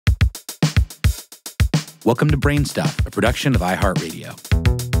Welcome to BrainStuff, a production of iHeartRadio.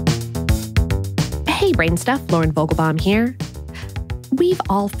 Hey, BrainStuff, Lauren Vogelbaum here. We've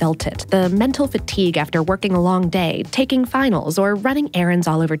all felt it, the mental fatigue after working a long day, taking finals, or running errands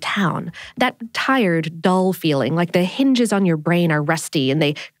all over town. That tired, dull feeling like the hinges on your brain are rusty and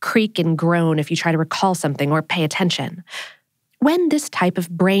they creak and groan if you try to recall something or pay attention. When this type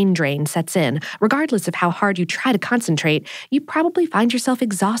of brain drain sets in, regardless of how hard you try to concentrate, you probably find yourself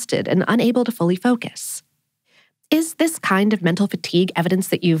exhausted and unable to fully focus. Is this kind of mental fatigue evidence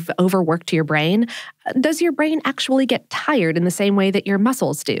that you've overworked your brain? Does your brain actually get tired in the same way that your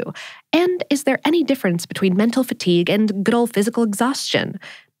muscles do? And is there any difference between mental fatigue and good old physical exhaustion?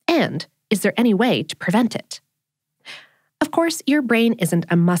 And is there any way to prevent it? Of course, your brain isn't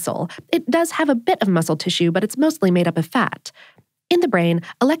a muscle. It does have a bit of muscle tissue, but it's mostly made up of fat. In the brain,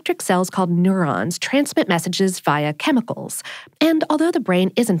 electric cells called neurons transmit messages via chemicals. And although the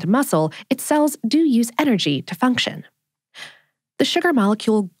brain isn't a muscle, its cells do use energy to function. The sugar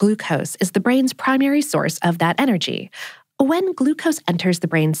molecule glucose is the brain's primary source of that energy. When glucose enters the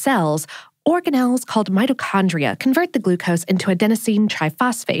brain cells, organelles called mitochondria convert the glucose into adenosine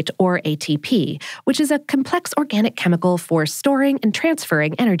triphosphate, or ATP, which is a complex organic chemical for storing and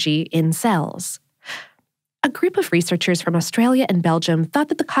transferring energy in cells. A group of researchers from Australia and Belgium thought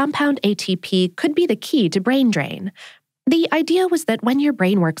that the compound ATP could be the key to brain drain. The idea was that when your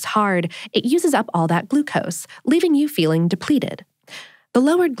brain works hard, it uses up all that glucose, leaving you feeling depleted. The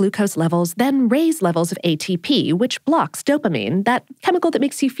lowered glucose levels then raise levels of ATP, which blocks dopamine, that chemical that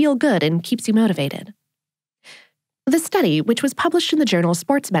makes you feel good and keeps you motivated. The study, which was published in the journal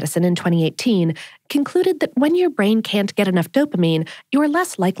Sports Medicine in 2018, concluded that when your brain can't get enough dopamine, you're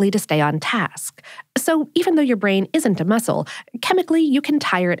less likely to stay on task. So even though your brain isn't a muscle, chemically you can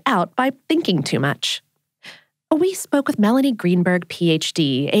tire it out by thinking too much. We spoke with Melanie Greenberg,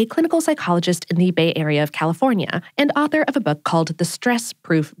 PhD, a clinical psychologist in the Bay Area of California and author of a book called The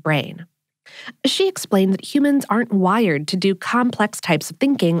Stress-Proof Brain. She explained that humans aren't wired to do complex types of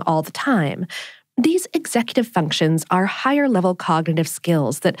thinking all the time. These executive functions are higher-level cognitive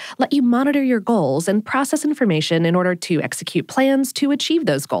skills that let you monitor your goals and process information in order to execute plans to achieve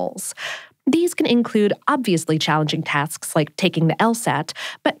those goals. These can include obviously challenging tasks like taking the LSAT,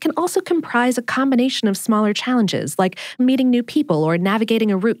 but can also comprise a combination of smaller challenges like meeting new people or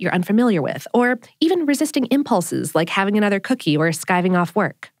navigating a route you're unfamiliar with, or even resisting impulses like having another cookie or skiving off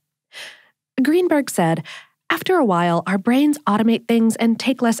work. Greenberg said, "After a while, our brains automate things and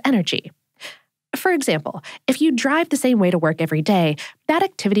take less energy. For example, if you drive the same way to work every day, that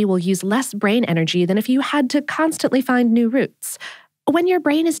activity will use less brain energy than if you had to constantly find new routes. When your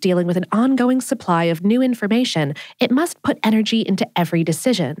brain is dealing with an ongoing supply of new information, it must put energy into every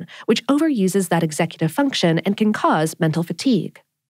decision, which overuses that executive function and can cause mental fatigue."